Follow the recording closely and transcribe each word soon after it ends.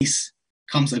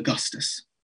comes Augustus,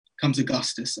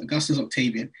 Augustus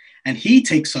Octavian, and he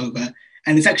takes over.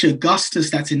 And it's actually Augustus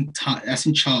that's in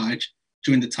charge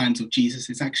during the times of Jesus.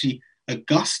 It's actually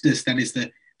Augustus that is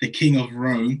the king of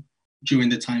Rome during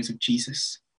the times of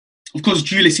Jesus. Of course,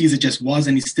 Julius Caesar just was,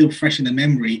 and he's still fresh in the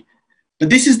memory. But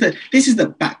this is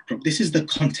the backdrop. This is the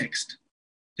context.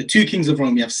 The two kings of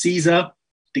Rome. You have Caesar,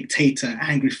 dictator,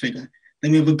 angry figure.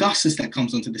 Then we have Augustus that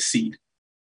comes onto the scene.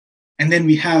 And then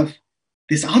we have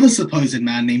this other supposed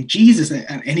man named Jesus,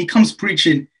 and he comes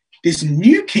preaching this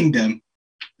new kingdom,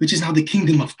 which is now the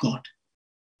kingdom of God.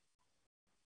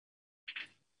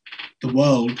 The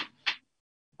world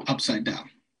upside down.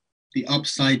 The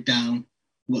upside down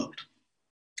world.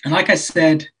 And like I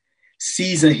said,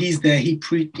 Caesar, he's there, he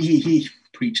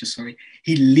preaches,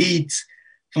 he leads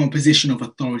from a position of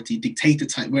authority, dictator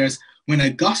type, whereas when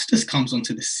Augustus comes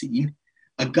onto the scene,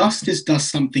 Augustus does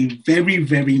something very,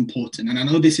 very important. And I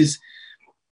know this is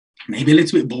maybe a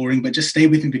little bit boring, but just stay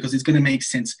with me because it's going to make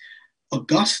sense.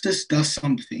 Augustus does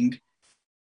something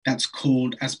that's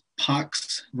called as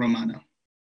Pax Romana.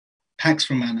 Pax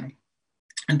Romana.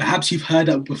 And perhaps you've heard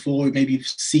that before, maybe you've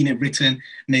seen it written,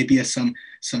 maybe as some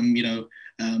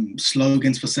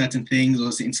slogans for certain things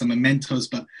or in some mementos,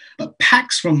 but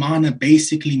Pax Romana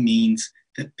basically means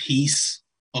the peace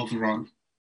of Rome.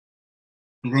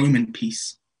 Roman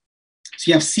peace. So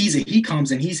you have Caesar, he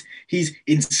comes and he's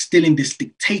instilling this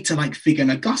dictator-like figure,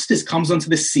 and Augustus comes onto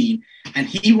the scene and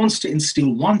he wants to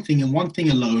instill one thing and one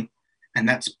thing alone, and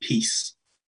that's peace.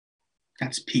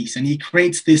 That's peace. And he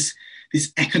creates this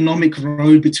economic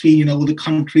road between all the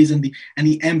countries and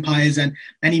the empires, and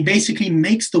he basically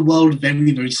makes the world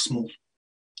very, very small.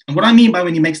 And what I mean by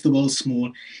when he makes the world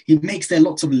small, he makes there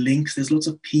lots of links, there's lots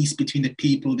of peace between the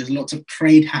people, there's lots of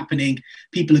trade happening,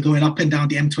 people are going up and down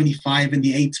the M25 and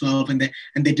the A12,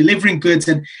 and they're delivering goods,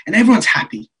 and everyone's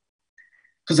happy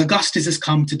because Augustus has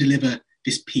come to deliver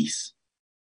this peace.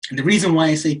 And the reason why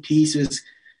I say peace is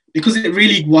because it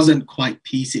really wasn't quite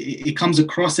peace. It comes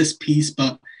across as peace,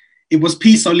 but it was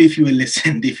peace only if you were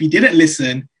listened. If you didn't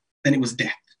listen, then it was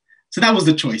death. So that was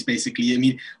the choice, basically. I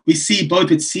mean, we see both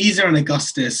with Caesar and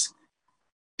Augustus,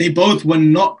 they both were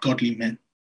not godly men.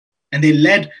 And they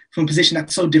led from a position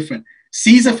that's so different.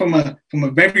 Caesar from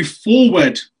a very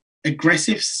forward,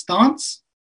 aggressive stance,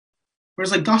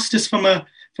 whereas Augustus from a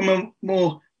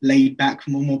more laid back,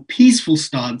 from a more peaceful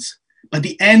stance. But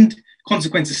the end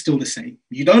consequence is still the same.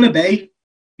 You don't obey,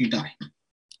 you die.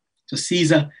 So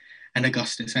Caesar and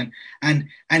Augustus. And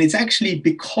it's actually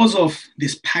because of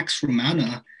this Pax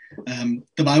Romana,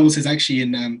 the Bible says actually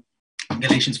in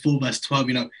Galatians 4 verse 12,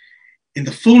 in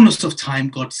the fullness of time,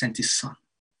 God sent his son.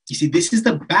 You see, this is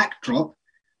the backdrop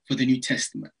for the New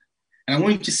Testament. And I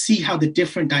want you to see how the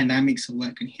different dynamics are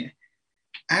working here.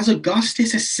 As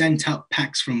Augustus has sent out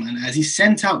Pax Romana, as he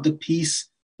sent out the peace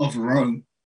of Rome,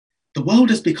 the world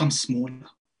has become smaller.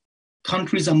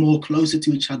 Countries are more closer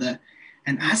to each other.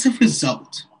 And as a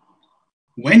result,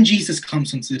 when Jesus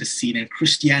comes onto the scene and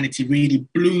Christianity really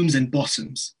blooms and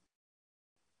blossoms,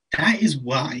 that is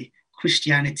why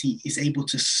Christianity is able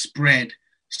to spread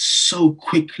so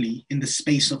quickly in the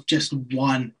space of just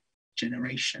one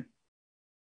generation.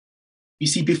 You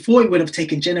see, before it would have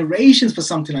taken generations for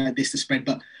something like this to spread,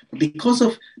 but because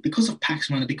of Pax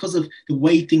Romana, because of the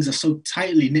way things are so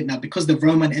tightly knit now, because the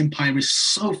Roman Empire is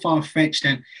so far-fetched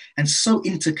and so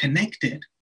interconnected,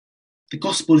 the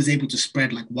gospel is able to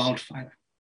spread like wildfire.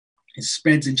 It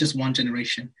spreads in just one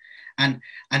generation, and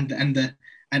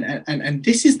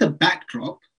this is the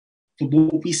backdrop for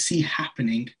what we see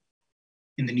happening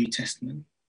in the New Testament.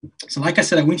 So, like I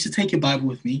said, I want you to take your Bible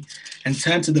with me and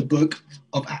turn to the book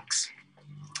of Acts.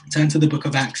 Turn to the book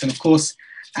of Acts, and of course,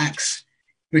 Acts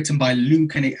written by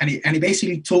Luke, and it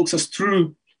basically talks us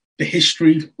through the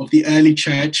history of the early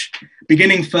church,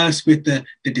 beginning first with the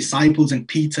disciples and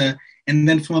Peter, and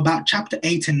then from about chapter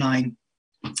 8 and 9.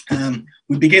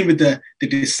 We begin with the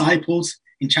disciples.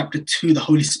 In chapter 2, the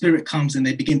Holy Spirit comes and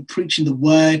they begin preaching the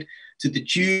word to the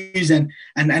Jews and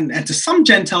to some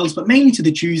Gentiles, but mainly to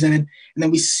the Jews. And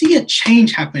then we see a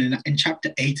change happen in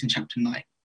chapter 8 and chapter 9.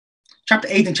 Chapter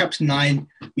 8 and chapter 9,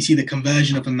 we see the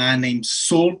conversion of a man named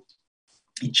Saul.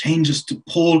 He changes to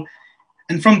Paul.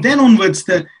 And from then onwards,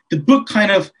 the book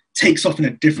kind of takes off in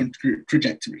a different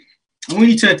trajectory. I want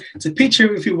you to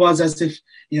picture if it was as if,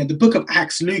 the book of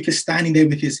Acts, Luke is standing there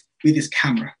with his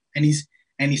camera, and he's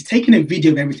taking a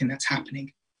video of everything that's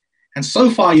happening. And so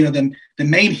far, the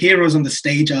main heroes on the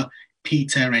stage are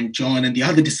Peter and John and the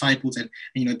other disciples, and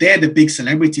they're the big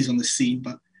celebrities on the scene.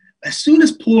 But as soon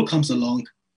as Paul comes along,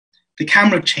 the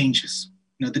camera changes.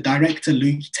 The director,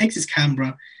 Luke, takes his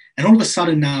camera, and all of a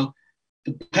sudden now,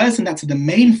 the person that's at the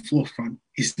main forefront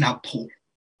is now Paul.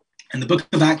 And the book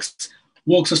of Acts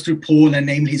walks us through Paul and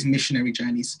namely his missionary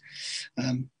journeys.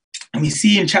 And we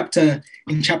see in chapter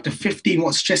 15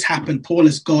 what's just happened. Paul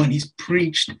has gone, he's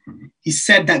preached. He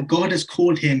said that God has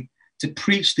called him to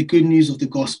preach the good news of the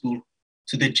gospel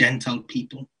to the Gentile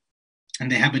people.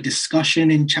 And they have a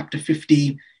discussion in chapter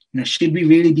 15, should we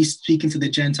really be speaking to the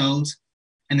Gentiles?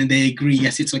 And then they agree,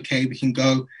 yes, it's okay, we can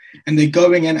go. And they're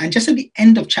going, and just at the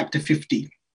end of chapter 15,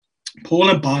 Paul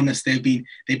and Barnabas, they've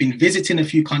been visiting a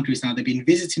few countries now, they've been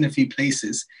visiting a few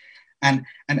places, and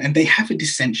they have a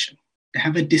dissension, they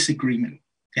have a disagreement,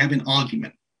 they have an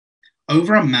argument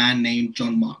over a man named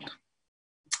John Mark.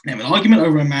 They have an argument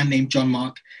over a man named John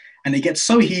Mark, and it gets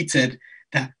so heated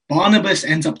that Barnabas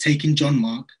ends up taking John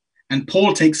Mark, and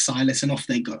Paul takes Silas, and off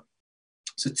they go.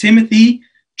 So Timothy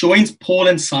joins Paul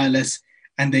and Silas,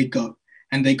 and they go.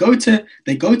 And they go to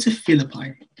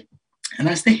Philippi. And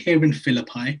as they're here in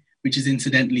Philippi, which is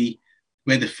incidentally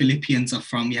where the Philippians are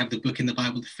from, we have the book in the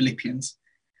Bible, the Philippians.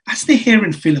 As they're here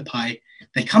in Philippi,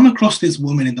 they come across this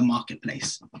woman in the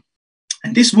marketplace.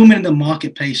 And this woman in the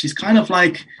marketplace, she's kind of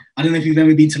like, I don't know if you've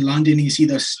ever been to London and you see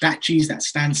those statues that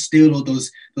stand still, or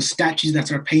those statues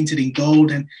that are painted in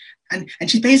gold. And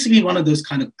she's basically one of those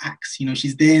kind of acts.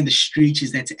 She's there in the street,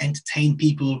 she's there to entertain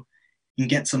people and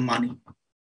get some money.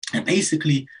 And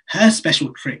basically, her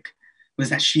special trick was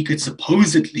that she could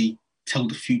supposedly tell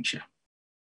the future.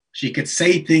 She could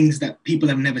say things that people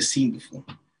have never seen before.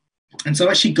 And so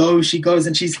as she goes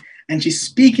and she's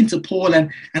speaking to Paul,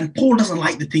 and Paul doesn't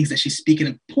like the things that she's speaking.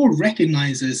 And Paul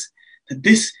recognizes that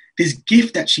this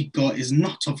gift that she got is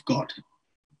not of God.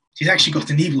 She's actually got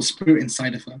an evil spirit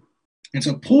inside of her. And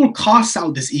so Paul casts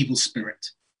out this evil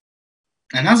spirit.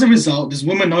 And as a result, this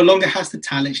woman no longer has the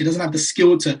talent. She doesn't have the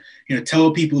skill to,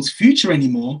 tell people's future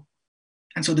anymore.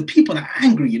 And so the people are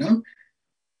angry,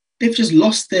 They've just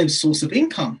lost their source of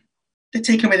income. They're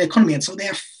taking away their economy. And so they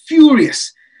are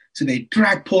furious. So they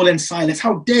drag Paul and Silas.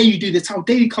 How dare you do this? How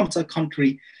dare you come to a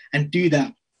country and do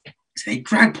that? So they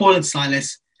drag Paul and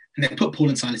Silas, and they put Paul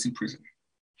and Silas in prison.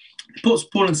 They put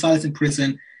Paul and Silas in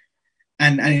prison.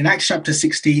 And in Acts chapter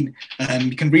 16,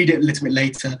 you can read it a little bit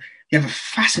later. You have a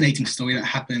fascinating story that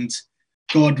happens.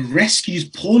 God rescues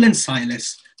Paul and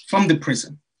Silas from the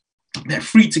prison. They're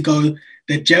free to go.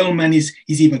 The jailman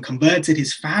he's even converted.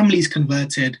 His family's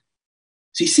converted.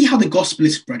 So you see how the gospel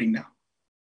is spreading now.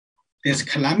 There's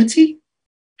calamity.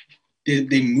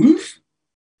 They move,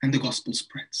 and the gospel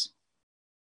spreads.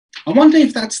 I wonder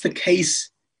if that's the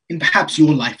case in perhaps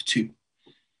your life too.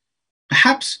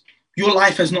 Perhaps your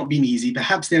life has not been easy.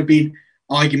 Perhaps there have been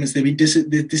arguments, there have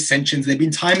been dissensions, there have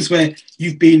been times where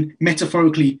you've been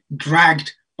metaphorically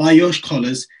dragged by your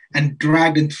collars and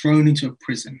dragged and thrown into a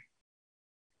prison.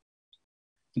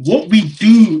 What we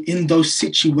do in those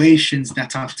situations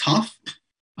that are tough,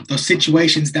 those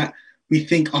situations that we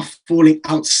think are falling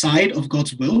outside of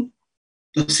God's will,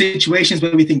 those situations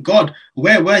where we think, God,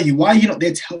 where were you? Why are you not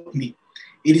there to help me?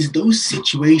 It is those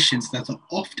situations that are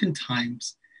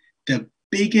oftentimes the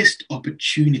biggest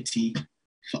opportunity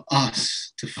for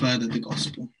us to further the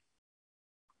gospel.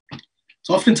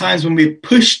 So oftentimes when we're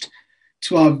pushed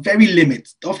to our very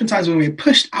limits, oftentimes when we're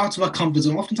pushed out of our comfort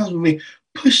zone, oftentimes when we're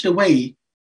pushed away,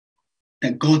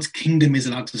 that God's kingdom is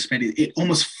allowed to spread. It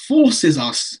almost forces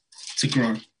us to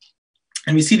grow.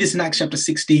 And we see this in Acts chapter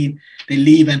 16. They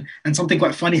leave, and something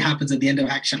quite funny happens at the end of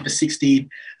Acts chapter 16.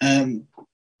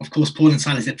 Of course, Paul and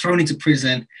Silas, they're thrown into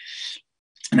prison.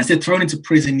 And as they're thrown into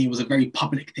prison, it was a very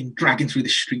public thing, dragging through the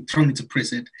street, thrown into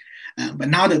prison. But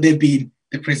now that the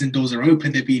prison doors are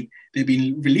open, they've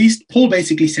been released, Paul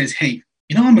basically says, hey,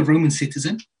 I'm a Roman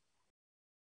citizen.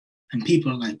 And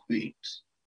people are like, wait,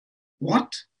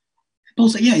 what?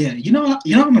 Paul's like,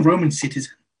 yeah, I'm a Roman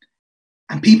citizen.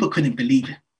 And people couldn't believe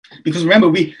it. Because remember,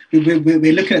 we're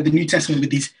looking at the New Testament with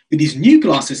these new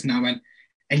glasses now,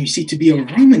 and you see, to be a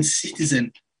Roman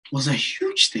citizen was a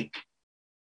huge thing.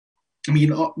 I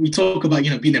mean, we talk about,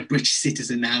 being a British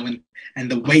citizen now and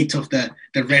the weight of the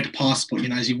red passport,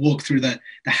 as you walk through the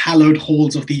hallowed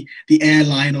halls of the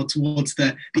airline or towards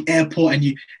the airport,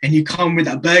 and you come with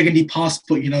that burgundy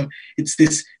passport, it's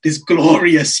this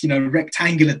glorious,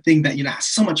 rectangular thing that, has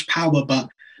so much power. But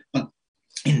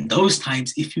in those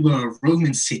times, if you were a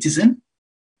Roman citizen,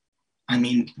 I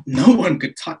mean, no one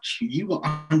could touch you. You were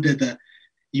under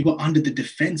the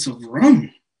defense of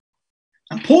Rome.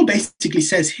 And Paul basically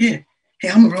says here, hey,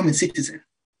 I'm a Roman citizen.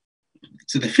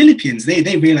 So the Philippians,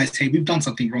 they realized, hey, we've done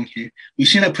something wrong here. We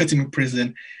shouldn't have put him in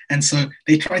prison. And so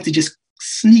they tried to just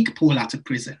sneak Paul out of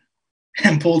prison.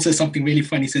 And Paul says something really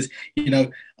funny. He says,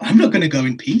 I'm not going to go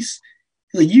in peace.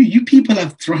 Like, you people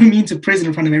have thrown me into prison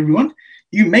in front of everyone.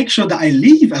 You make sure that I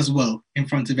leave as well in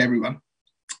front of everyone.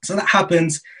 So that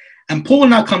happens. And Paul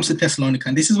now comes to Thessalonica.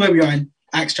 And this is where we are in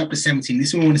Acts chapter 17. This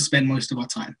is where we want to spend most of our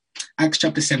time. Acts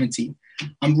chapter 17.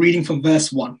 I'm reading from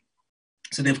verse 1.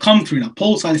 So they've come through now.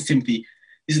 Paul, Silas, Timothy.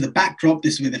 This is the backdrop.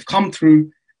 This is where they've come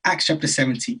through. Acts chapter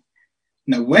 17.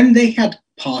 Now, when they had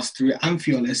passed through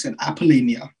Amphipolis and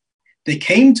Apollonia, they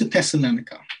came to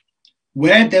Thessalonica,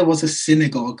 where there was a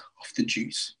synagogue of the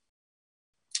Jews.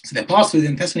 So they passed through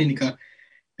in Thessalonica.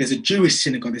 There's a Jewish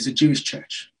synagogue. There's a Jewish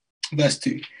church. Verse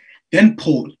 2. Then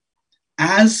Paul,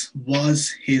 as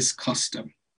was his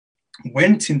custom,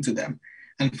 went into them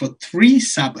and for 3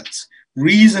 Sabbaths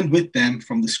reasoned with them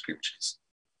from the scriptures.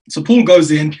 So Paul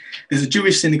goes in, there's a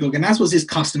Jewish synagogue, and as was his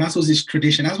custom, as was his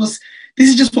tradition, this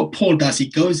is just what Paul does. He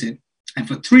goes in, and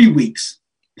for 3 weeks,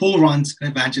 Paul runs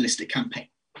an evangelistic campaign.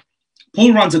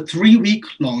 Paul runs a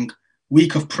 3-week-long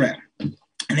week of prayer.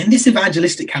 And in this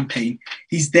evangelistic campaign,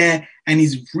 he's there and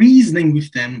he's reasoning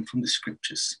with them from the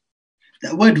scriptures.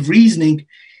 That word reasoning,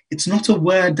 it's not a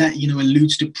word that,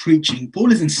 alludes to preaching.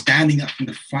 Paul isn't standing up from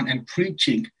the front and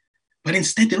preaching, but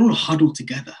instead they're all huddled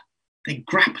together. They're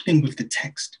grappling with the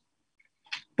text.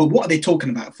 But what are they talking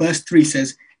about? Verse 3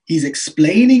 says, he's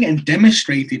explaining and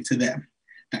demonstrating to them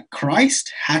that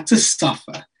Christ had to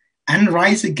suffer and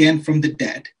rise again from the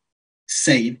dead,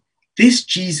 saying, this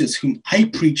Jesus whom I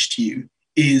preach to you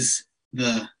is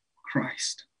the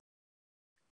Christ.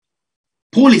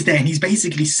 Paul is there and he's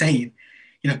basically saying,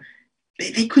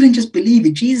 they couldn't just believe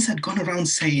it. Jesus had gone around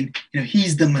saying,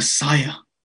 he's the Messiah.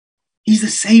 He's the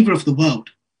savior of the world.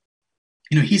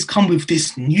 He's come with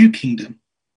this new kingdom,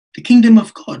 the kingdom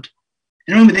of God.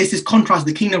 And remember, there's this contrast,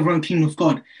 the kingdom of Rome, kingdom of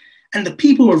God. And the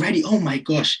people were ready, oh my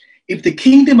gosh, if the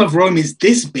kingdom of Rome is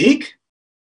this big,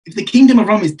 if the kingdom of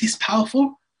Rome is this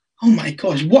powerful, oh my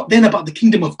gosh, what then about the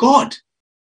kingdom of God?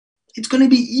 It's going to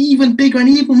be even bigger and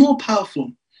even more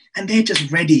powerful. And they're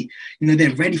just ready.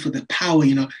 They're ready for the power,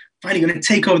 finally going to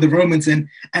take over the Romans.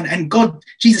 And God,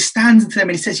 Jesus stands into them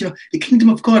and he says, the kingdom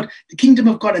of God,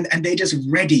 and they're just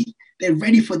ready. They're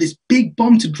ready for this big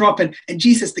bomb to drop. And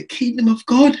Jesus, the kingdom of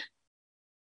God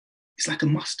is like a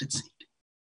mustard seed.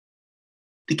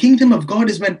 The kingdom of God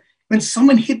is when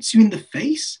someone hits you in the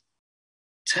face,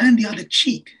 turn the other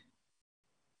cheek.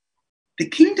 The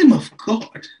kingdom of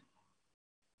God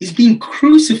is being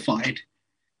crucified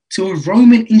to a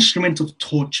Roman instrument of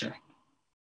torture.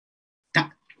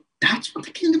 That's what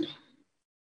the kingdom.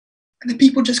 And the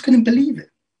people just couldn't believe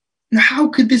it. Now, how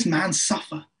could this man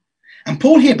suffer? And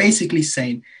Paul here basically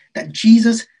saying that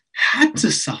Jesus had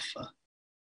to suffer.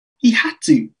 He had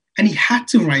to, and he had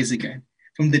to rise again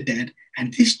from the dead.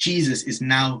 And this Jesus is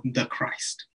now the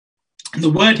Christ. And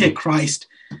the word here, Christ,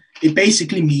 it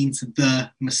basically means the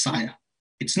Messiah.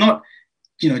 It's not,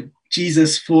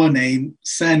 Jesus' forename,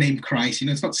 surname Christ.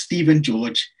 It's not Stephen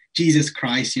George, Jesus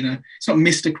Christ. It's not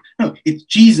Mr. No, it's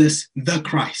Jesus the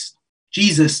Christ,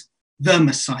 Jesus the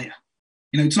Messiah.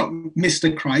 It's not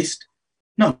Mr. Christ.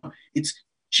 No, it's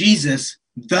Jesus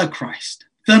the Christ,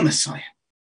 the Messiah.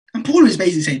 And Paul is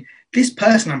basically saying, this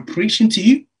person I'm preaching to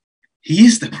you, he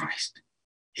is the Christ.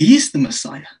 He is the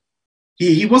Messiah.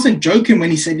 He wasn't joking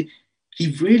when he said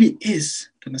he really is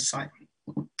the Messiah.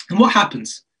 And what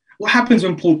happens? What happens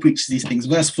when Paul preaches these things?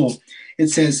 Verse 4, it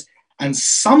says, and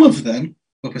some of them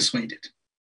were persuaded.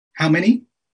 How many?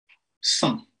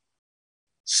 Some.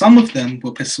 Some of them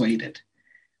were persuaded.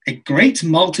 A great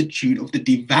multitude of the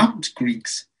devout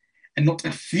Greeks and not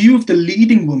a few of the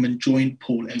leading women joined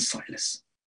Paul and Silas.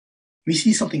 We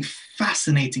see something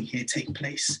fascinating here take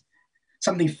place.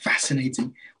 Something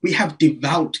fascinating. We have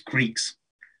devout Greeks,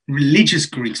 religious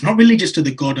Greeks, not religious to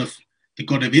the God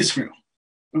of Israel,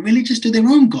 but religious to their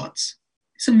own gods.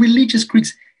 Some religious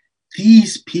Greeks.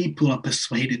 These people are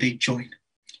persuaded, they join.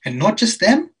 And not just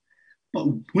them, but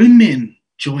women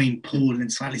join Paul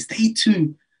and Silas. They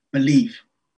too believe.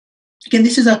 Again,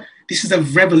 this is a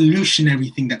revolutionary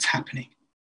thing that's happening.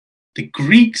 The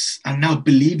Greeks are now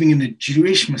believing in a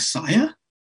Jewish Messiah,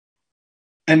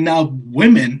 and now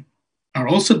women are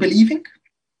also believing.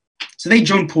 So they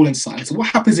join Paul and Silas. So what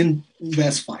happens in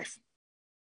verse 5?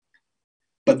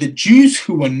 But the Jews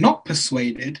who were not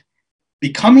persuaded,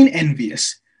 becoming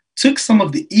envious, took some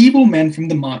of the evil men from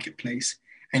the marketplace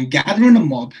and gathering a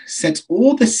mob, set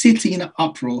all the city in an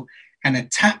uproar and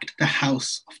attacked the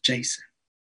house of Jason.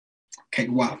 Okay,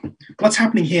 wow. What's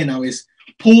happening here now is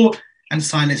Paul and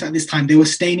Silas at this time, they were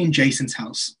staying in Jason's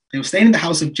house. They were staying in the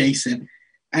house of Jason.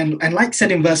 And like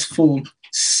said in verse 4,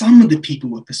 some of the people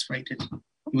were persuaded.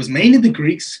 It was mainly the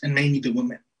Greeks and mainly the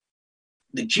women.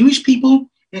 The Jewish people,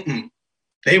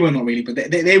 they were not really, but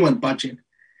they weren't budging.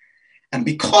 And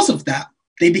because of that,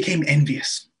 they became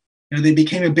envious. They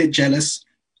became a bit jealous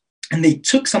and they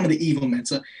took some of the evil men.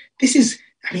 So this is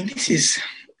I mean, this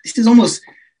is almost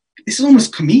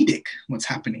comedic, what's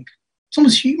happening. It's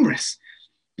almost humorous.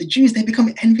 The Jews, they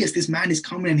become envious. This man is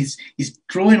coming and he's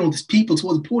drawing all these people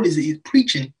towards Paul. He's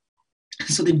preaching.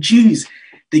 So the Jews,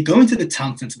 they go into the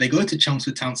town center. They go to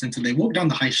Chelmsford town center. They walk down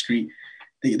the high street.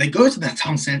 They go to that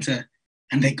town center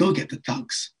and they go get the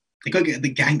thugs. They go get the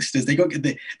gangsters. They go get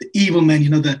the evil men,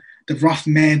 the rough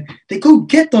men. They go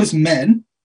get those men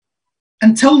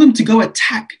and tell them to go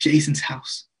attack Jason's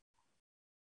house.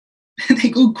 And they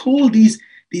go call these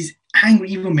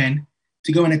angry evil men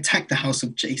to go and attack the house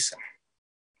of Jason.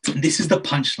 And this is the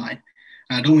punchline.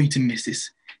 I don't want you to miss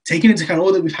this. Taking into account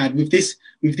all that we've had with these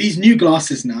new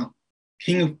glasses now,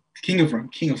 King of Rome,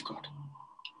 King of God.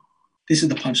 This is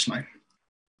the punchline.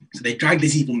 So they drag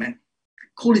these evil men.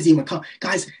 Call these evil men.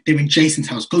 Guys, they're in Jason's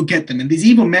house. Go get them. And these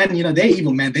evil men, they're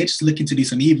evil men. They're just looking to do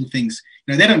some evil things.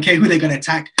 They don't care who they're going to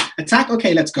attack. Attack?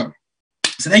 Okay, let's go.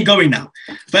 So they're going now.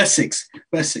 Verse 6.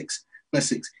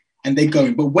 And they're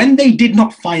going. But when they did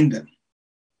not find them,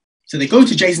 so they go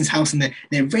to Jason's house and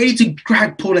they're ready to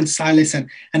drag Paul and Silas. And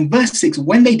verse 6,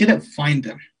 when they didn't find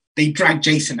them, they drag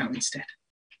Jason out instead.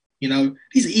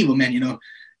 These are evil men,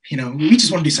 we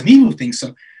just want to do some evil things.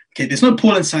 So, okay, there's no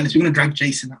Paul and Silas. We're going to drag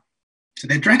Jason out. So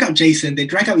they drag out Jason. They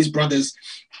drag out his brothers.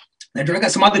 They drag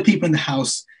out some other people in the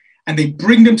house. And they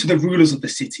bring them to the rulers of the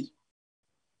city.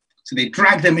 So they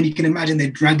drag them, and you can imagine they're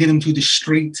dragging them through the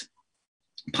street,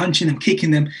 punching them,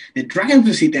 kicking them. They drag them to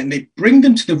the city, and they bring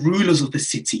them to the rulers of the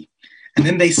city. And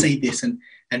then they say this,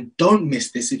 and don't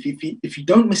miss this. If you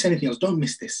don't miss anything else, don't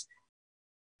miss this.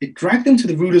 They drag them to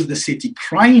the rulers of the city,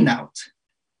 crying out,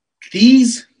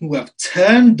 "These who have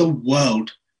turned the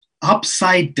world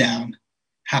upside down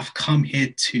have come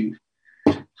here too."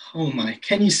 Oh my,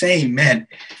 can you say amen?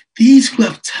 These who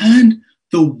have turned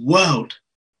the world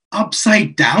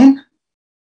upside down,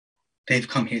 they've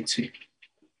come here too.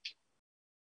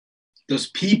 Those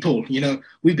people,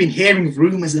 we've been hearing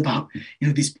rumors about,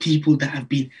 these people that have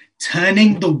been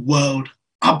turning the world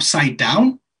upside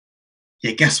down.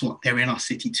 Yeah, guess what? They're in our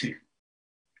city too.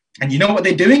 And you know what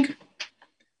they're doing?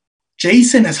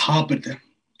 Jason has harbored them.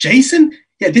 Jason,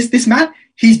 this man,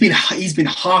 he's been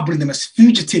harboring them as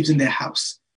fugitives in their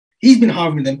house. He's been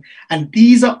harboring them. And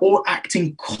these are all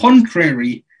acting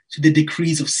contrary to the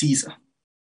decrees of Caesar.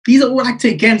 These are all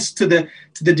acting against to the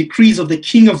decrees of the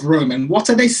King of Rome. And what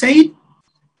are they saying?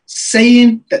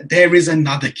 Saying that there is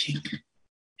another king.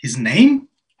 His name?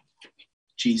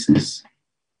 Jesus.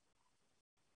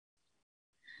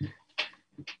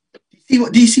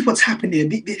 Do you see what's happened here?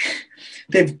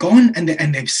 They've gone and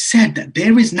they've said that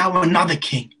there is now another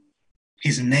king.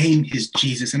 His name is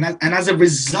Jesus. And as a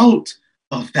result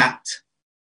of that,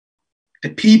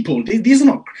 the people, these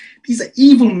are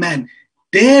evil men.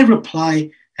 Their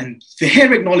reply and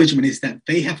their acknowledgement is that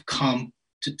they have come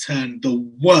to turn the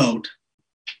world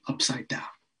upside down.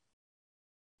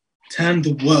 Turn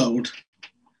the world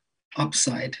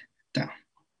upside down.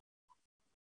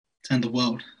 Turn the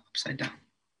world upside down.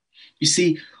 You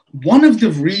see, one of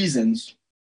the reasons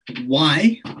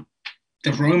why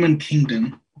the Roman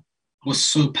kingdom was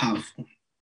so powerful,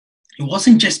 it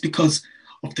wasn't just because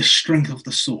of the strength of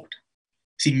the sword.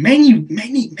 See, many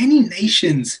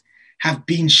nations have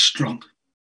been strong.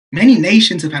 Many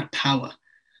nations have had power.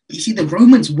 But you see, the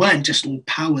Romans weren't just all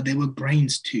power, they were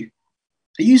brains too.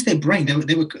 They used their brain,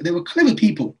 they were clever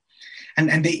people.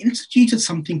 And they instituted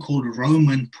something called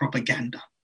Roman propaganda.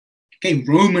 Okay,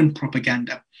 Roman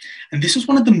propaganda. And this was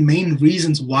one of the main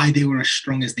reasons why they were as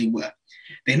strong as they were.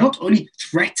 They not only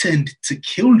threatened to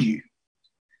kill you,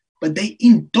 but they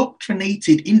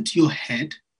indoctrinated into your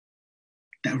head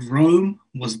that Rome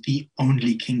was the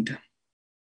only kingdom.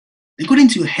 They got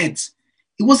into your heads.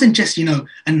 It wasn't just, a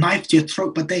knife to your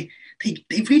throat, but they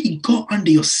really got under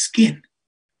your skin.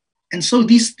 And so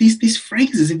these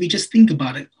phrases, if you just think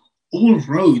about it, all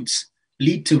roads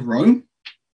lead to Rome.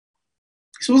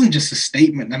 This wasn't just a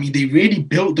statement. I mean, they really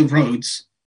built the roads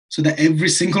so that every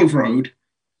single road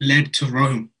led to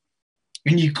Rome.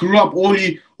 When you grew up, all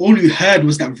you heard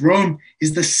was that Rome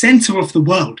is the center of the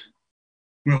world.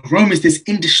 Rome is this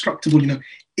indestructible,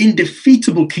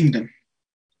 indefeatable kingdom.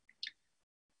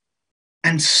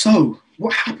 And so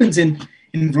what happens in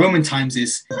Roman times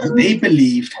is they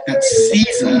believed that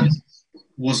Caesar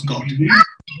was God.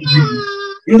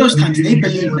 In those times, they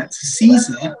believed that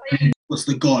Caesar was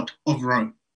the God of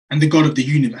Rome and the God of the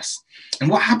universe. And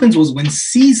what happens was when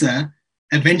Caesar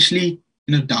eventually,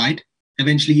 died,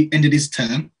 eventually ended his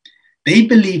term, they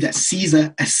believed that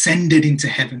Caesar ascended into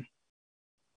heaven.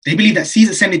 They believed that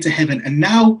Caesar ascended to heaven, and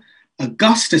now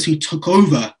Augustus, who took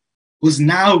over, was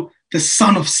now the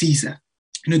son of Caesar,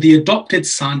 the adopted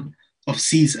son of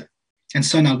Caesar. And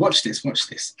so now watch this.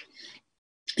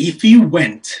 If you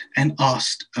went and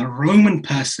asked a Roman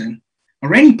person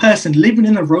or any person living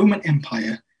in the Roman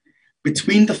Empire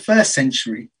between the first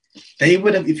century, they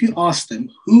would have, if you asked them,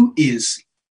 who is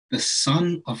the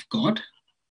Son of God?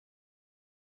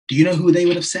 Do you know who they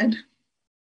would have said?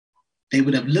 They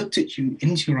would have looked at you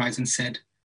into your eyes and said,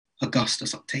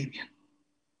 Augustus Octavian.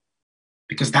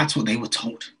 Because that's what they were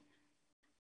told.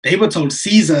 They were told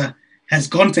Caesar has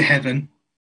gone to heaven.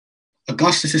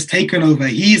 Augustus has taken over.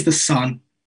 He's the son.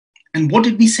 And what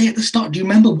did we say at the start? Do you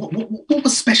remember what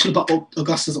was special about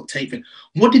Augustus Octavian?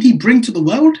 What did he bring to the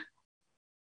world?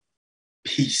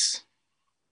 Peace.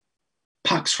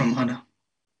 Pax Romana.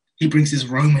 He brings his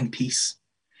Roman peace.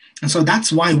 And so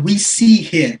that's why we see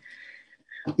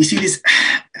this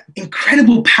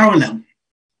incredible parallel.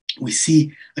 We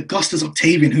see Augustus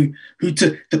Octavian, who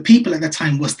to the people at that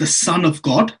time was the Son of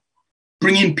God,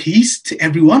 bringing peace to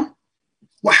everyone.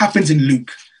 What happens in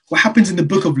Luke? What happens in the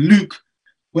book of Luke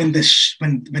when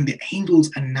the angels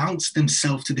announce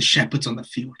themselves to the shepherds on the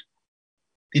field?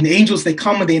 And the angels, they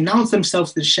come and they announce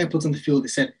themselves to the shepherds on the field. They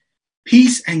said,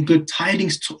 peace and good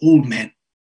tidings to all men.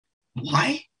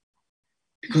 Why?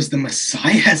 Because the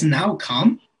Messiah has now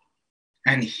come,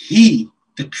 and he,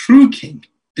 the true King,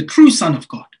 the true Son of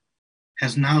God,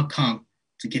 has now come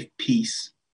to give peace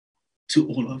to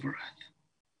all over earth.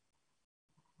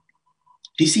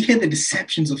 Do you see here the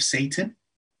deceptions of Satan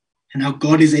and how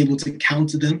God is able to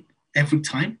counter them every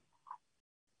time?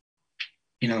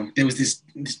 You know, there was this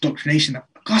doctrination that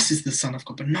Augustus is the Son of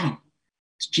God, but no,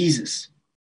 it's Jesus.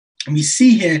 And we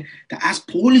see here that as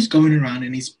Paul is going around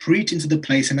and he's preaching to the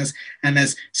place, and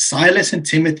as Silas and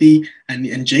Timothy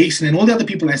and Jason and all the other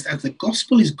people, as the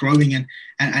gospel is growing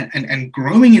and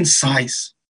growing in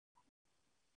size,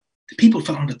 the people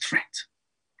felt under threat.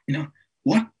 You know,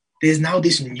 what? There's now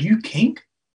this new king?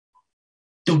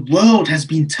 The world has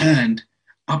been turned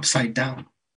upside down.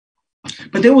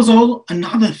 But there was all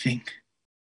another thing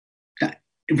that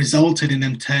resulted in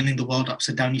them turning the world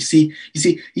upside down. You see,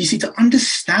 to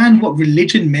understand what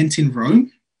religion meant in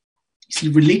Rome, you see,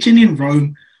 religion in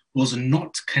Rome was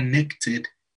not connected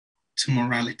to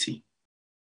morality.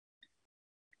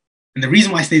 And the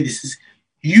reason why I say this is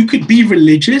you could be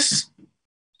religious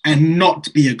and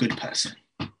not be a good person.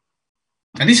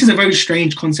 And this is a very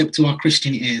strange concept to our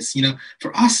Christian ears. You know,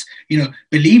 for us, you know,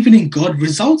 believing in God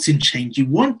results in change. You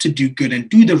want to do good and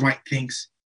do the right things.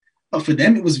 But for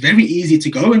them, it was very easy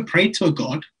to go and pray to a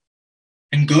God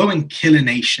and go and kill a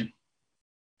nation.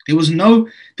 There was no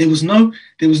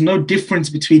difference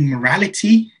between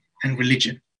morality and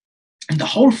religion. And the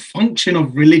whole function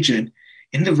of religion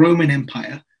in the Roman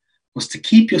Empire was to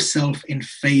keep yourself in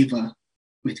favor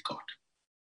with God.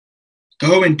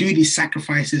 Go and do these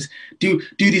sacrifices, do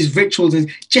these rituals, and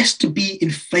just to be in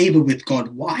favor with God.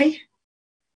 Why?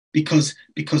 Because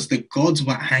the gods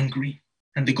were angry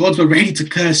and the gods were ready to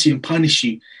curse you and punish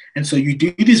you. And so you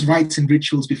do these rites and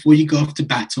rituals before you go off to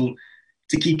battle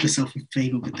to keep yourself in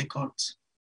favor with the gods.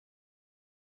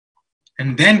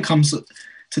 And then comes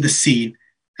to the scene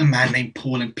a man named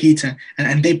Paul and Peter,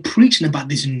 and they're preaching about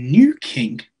this new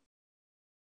king.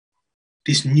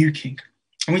 This new king.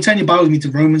 And we turn your Bible with me to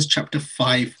Romans chapter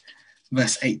 5,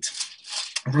 verse 8.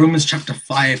 Romans chapter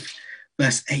 5,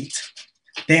 verse 8.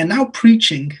 They are now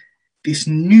preaching this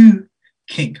new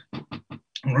king.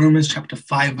 Romans chapter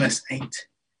 5, verse 8.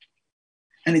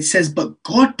 And it says, but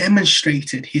God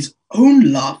demonstrated his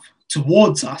own love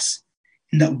towards us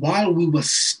in that while we were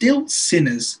still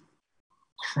sinners,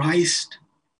 Christ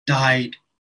died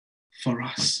for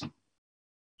us.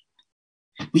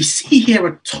 We see here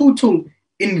a total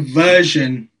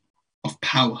inversion of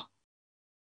power,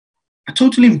 a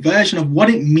total inversion of what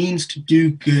it means to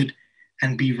do good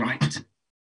and be right.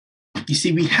 You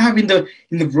see, we have in the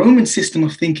Roman system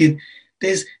of thinking,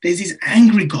 there's these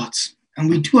angry gods, and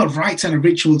we do our rites and our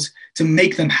rituals to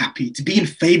make them happy, to be in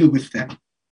favor with them.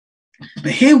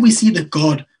 But here we see the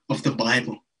God of the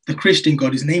Bible, the Christian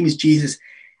God. His name is Jesus,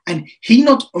 and he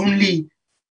not only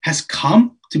has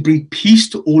come to bring peace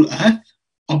to all earth,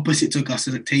 opposite to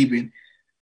Augustus Octavian,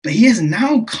 but he has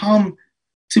now come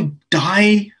to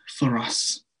die for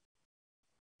us.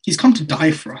 He's come to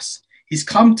die for us. He's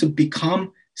come to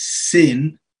become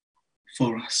sin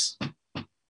for us.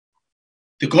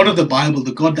 The God of the Bible,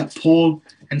 the God that Paul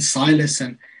and Silas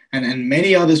and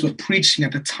many others were preaching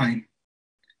at the time,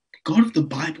 the God of the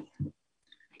Bible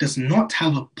does not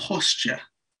have a posture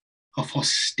of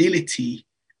hostility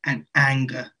and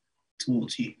anger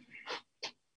towards you.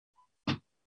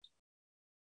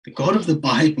 The God of the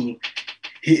Bible,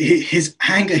 his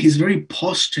anger, his very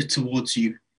posture towards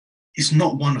you is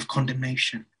not one of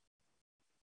condemnation.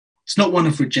 It's not one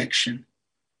of rejection.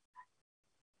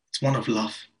 It's one of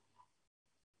love.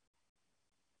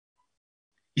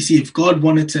 You see, if God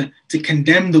wanted to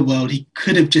condemn the world, he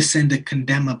could have just sent a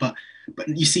condemner. But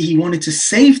you see, he wanted to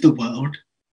save the world,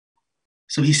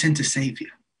 so he sent a savior.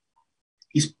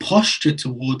 His posture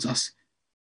towards us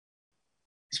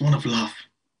is one of love.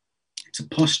 It's a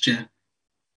posture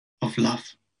of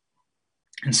love.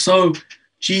 And so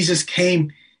Jesus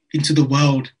came into the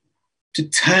world to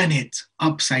turn it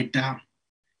upside down.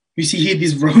 You see here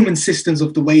these Roman systems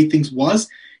of the way things was,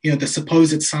 the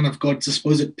supposed Son of God,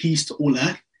 supposed peace to all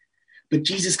earth. But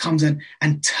Jesus comes in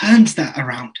and turns that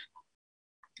around.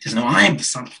 He says, no, I am the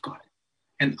Son of God.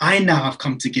 And I now have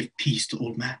come to give peace to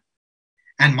all men.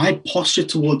 And my posture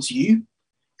towards you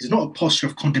is not a posture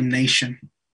of condemnation.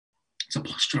 It's a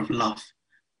posture of love.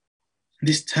 And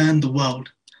this turned the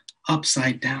world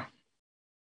upside down.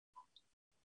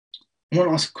 I want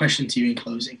to ask a question to you in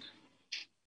closing.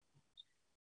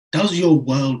 Does your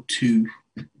world too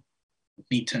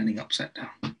need turning upside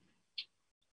down?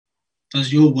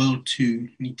 Does your world too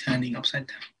need turning upside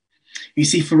down? You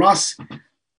see, for us,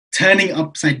 turning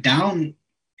upside down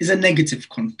is a negative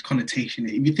connotation.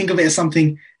 If you think of it as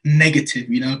something negative,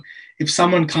 if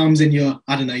someone comes and you're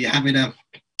having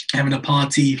a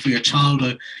party for your child,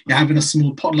 or you're having a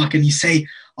small potluck and you say,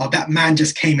 oh, that man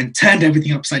just came and turned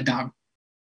everything upside down.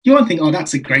 You won't think, oh,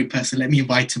 that's a great person, let me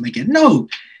invite him again. No,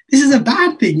 this is a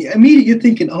bad thing. Immediately you're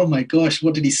thinking, oh my gosh,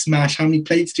 what did he smash? How many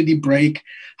plates did he break?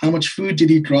 How much food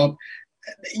did he drop?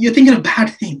 You're thinking of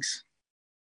bad things.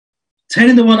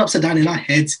 Turning the world upside down in our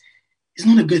heads is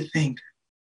not a good thing.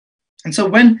 And so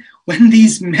when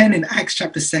these men in Acts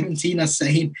chapter 17 are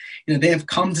saying, they have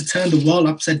come to turn the world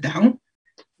upside down,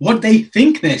 what they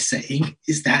think they're saying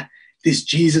is that this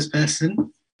Jesus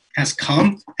person has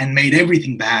come and made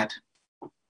everything bad.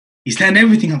 He's turned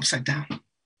everything upside down.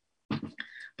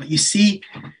 But you see,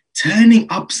 turning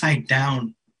upside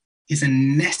down is a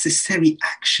necessary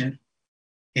action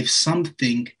if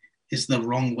something is the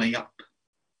wrong way up.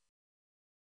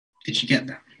 Did you get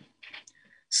that?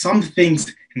 Some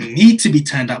things need to be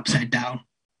turned upside down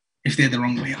if they're the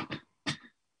wrong way up.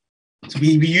 So we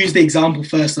use the example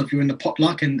first of you're in the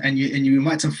potluck and you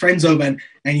invite some friends over and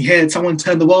you hear someone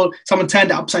turned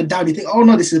it upside down. You think, oh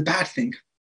no, this is a bad thing.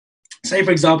 Say,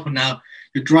 for example, now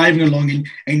you're driving along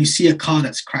and you see a car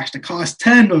that's crashed. The car is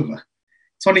turned over.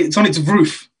 It's on its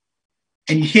roof.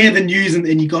 And you hear the news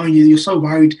and you go and you're so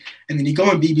worried. And then you go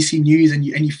on BBC News and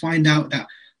you find out that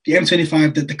the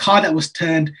M25, that the car that was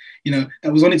turned,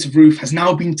 that was on its roof has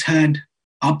now been turned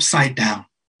upside down.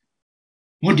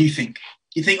 What do you think?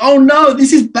 You think, oh no,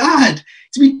 this is bad.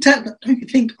 It's been turned. Don't you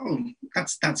think, oh,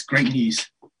 that's great news?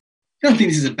 You don't think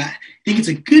this is a bad, you think it's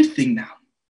a good thing now.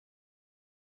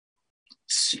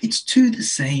 It's too the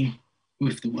same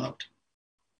with the world.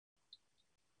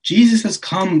 Jesus has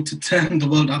come to turn the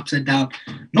world upside down,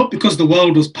 not because the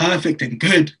world was perfect and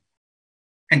good,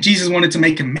 and Jesus wanted to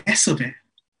make a mess of it,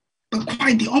 but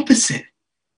quite the opposite.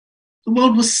 The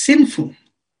world was sinful.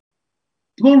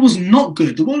 The world was not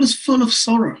good. The world is full of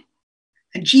sorrow.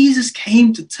 And Jesus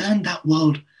came to turn that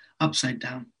world upside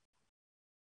down.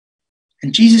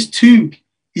 And Jesus too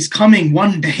is coming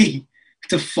one day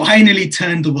to finally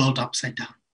turn the world upside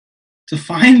down, to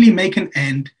finally make an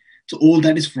end to all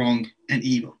that is wrong and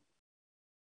evil,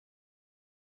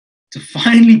 to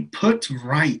finally put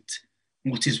right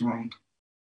what is wrong.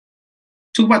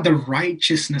 Talk about the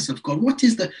righteousness of God. What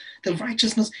is the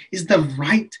righteousness? Is the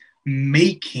right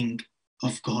making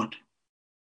of God.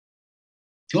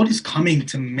 God is coming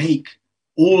to make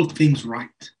all things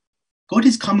right. God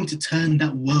is coming to turn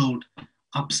that world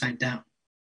upside down.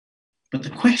 But the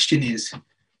question is,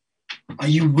 are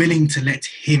you willing to let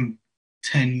him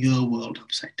turn your world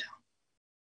upside down?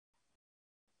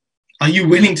 Are you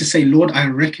willing to say, Lord, I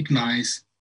recognize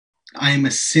I am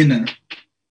a sinner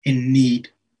in need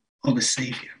of a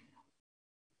savior?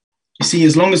 You see,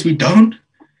 as long as we don't,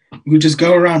 we'll just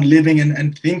go around living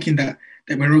and thinking that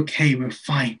we're okay, we're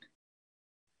fine.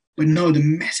 But no, the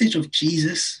message of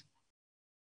Jesus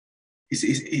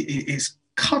is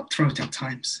cutthroat at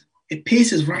times. It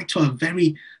pierces right to our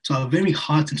very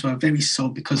heart and to our very soul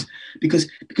because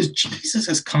Jesus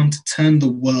has come to turn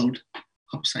the world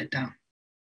upside down.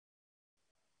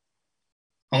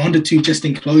 I wonder too, just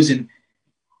in closing,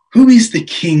 who is the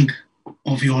king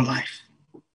of your life?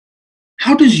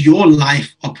 How does your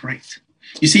life operate?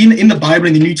 You see, in the Bible,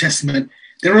 in the New Testament,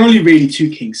 there are only really two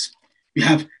kings. You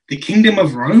have the kingdom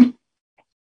of Rome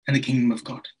and the kingdom of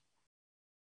God.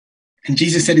 And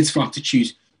Jesus said it's for us to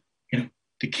choose,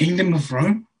 the kingdom of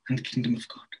Rome and the kingdom of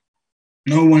God.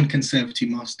 No one can serve two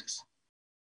masters.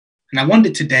 And I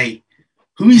wonder today,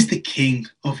 Who is the king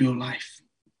of your life?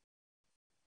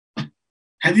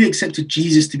 Have you accepted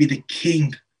Jesus to be the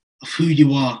king of who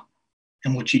you are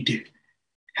and what you do?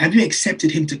 Have you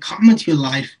accepted him to come into your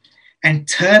life and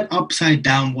turn upside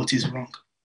down what is wrong?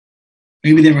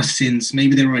 Maybe there are sins,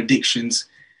 maybe there are addictions,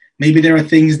 maybe there are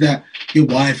things that your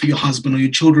wife or your husband or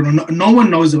your children or no one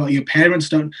knows about, your parents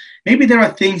don't. Maybe there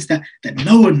are things that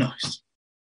no one knows,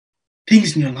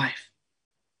 things in your life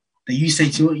that you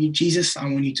say to Jesus, I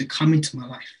want you to come into my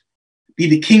life, be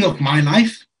the king of my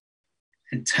life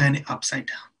and turn it upside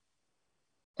down.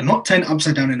 And not turn it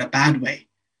upside down in a bad way,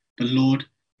 but Lord,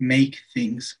 make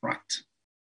things right.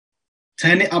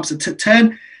 Turn it upside,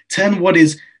 turn what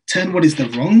is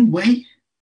the wrong way,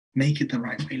 make it the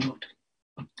right way, Lord.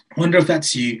 I wonder if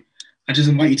that's you. I just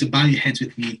invite you to bow your heads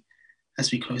with me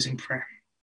as we close in prayer.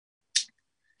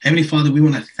 Heavenly Father, we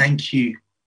want to thank you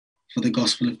for the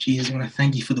gospel of Jesus. We want to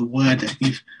thank you for the word that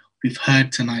we've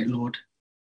heard tonight, Lord.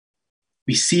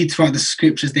 We see throughout the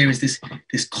scriptures there is this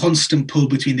constant pull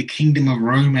between the kingdom of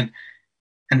Rome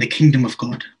and the kingdom of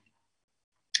God.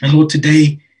 And Lord,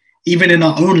 today, even in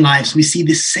our own lives, we see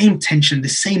this same tension,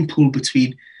 this same pull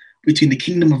between the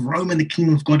kingdom of Rome and the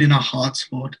kingdom of God in our hearts,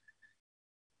 Lord.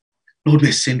 Lord,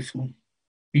 we're sinful.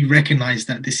 We recognize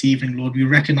that this evening, Lord. We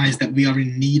recognize that we are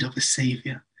in need of a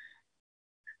Savior.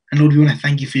 And Lord, we want to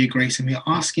thank you for your grace. And we are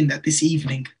asking that this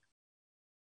evening,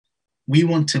 we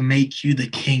want to make you the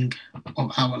king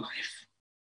of our life.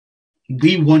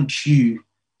 We want you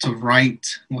to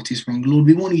right what is wrong. Lord,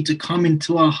 we want you to come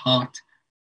into our heart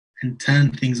and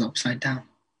turn things upside down.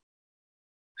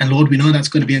 And Lord, we know that's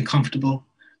going to be uncomfortable.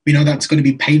 We know that's going to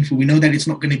be painful. We know that it's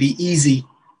not going to be easy.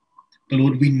 But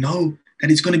Lord, we know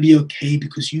that it's going to be okay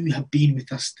because you have been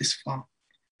with us this far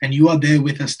and you are there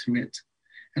with us through it.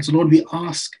 And so, Lord, we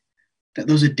ask that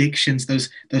those addictions, those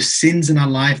sins in our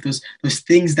life, those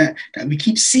things that we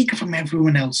keep seeking from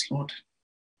everyone else, Lord,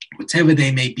 whatever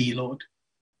they may be, Lord,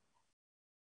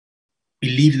 we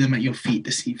leave them at your feet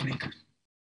this evening,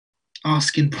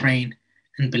 asking, praying,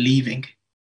 and believing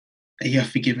that you have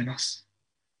forgiven us,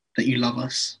 that you love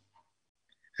us.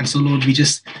 And so, Lord, we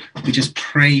just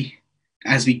pray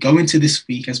as we go into this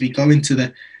week, as we go into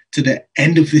the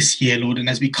end of this year, Lord, and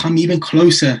as we come even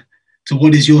closer to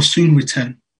what is your soon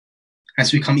return,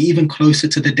 as we come even closer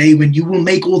to the day when you will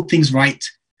make all things right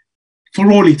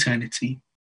for all eternity.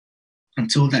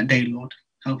 Until that day, Lord,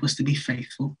 help us to be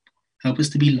faithful, help us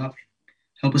to be loving,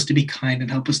 help us to be kind,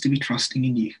 and help us to be trusting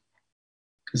in you.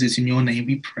 Because it's in your name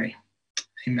we pray.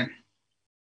 Amen.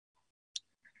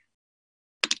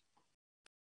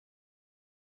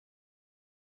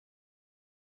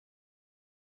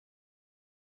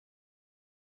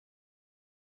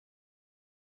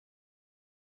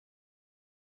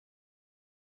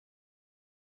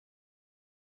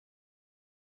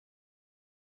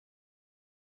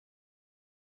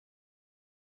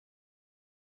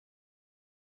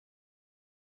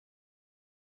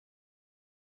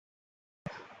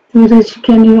 Dheeraj,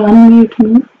 can you unmute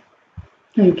me?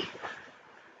 Thank you.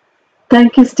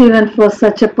 Thank you, Stephen, for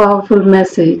such a powerful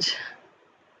message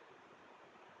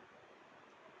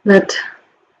that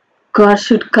God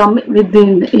should come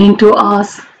within into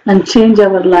us and change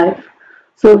our life.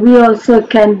 So we also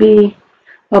can be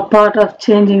a part of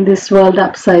changing this world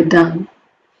upside down,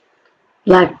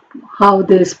 like how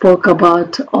they spoke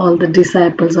about all the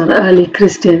disciples or early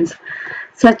Christians.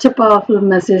 Such a powerful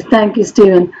message. Thank you,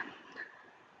 Stephen.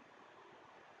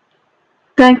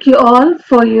 Thank you all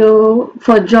for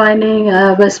joining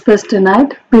Vespers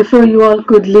tonight. Before you all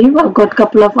could leave, I've got a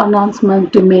couple of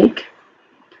announcements to make.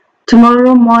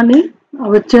 Tomorrow morning,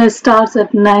 our church starts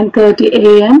at 9:30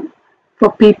 a.m.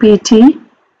 for PPT,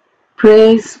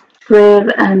 praise, prayer,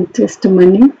 and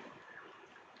testimony.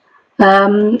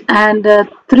 And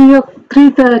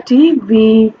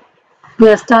 3:30, we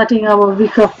are starting our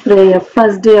week of prayer,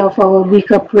 first day of our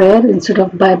week of prayer instead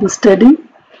of Bible study.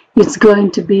 It's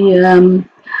going to be a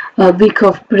week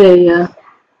of prayer.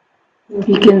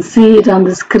 You can see it on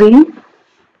the screen.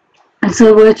 It's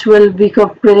a virtual week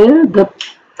of prayer, the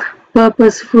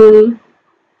purposeful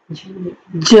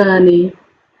journey.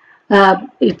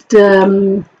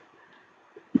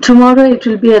 Tomorrow it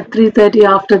will be at 3:30.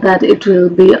 After that, it will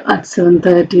be at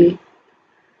 7:30.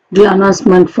 The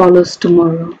announcement follows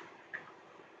tomorrow.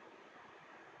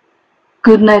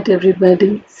 Good night,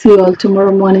 everybody. See you all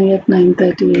tomorrow morning at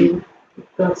 9:30 a.m.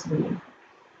 Bye.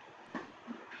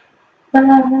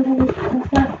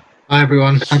 Bye,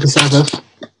 everyone. Happy Sabbath.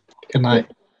 Good night.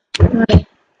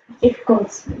 Of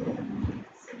course.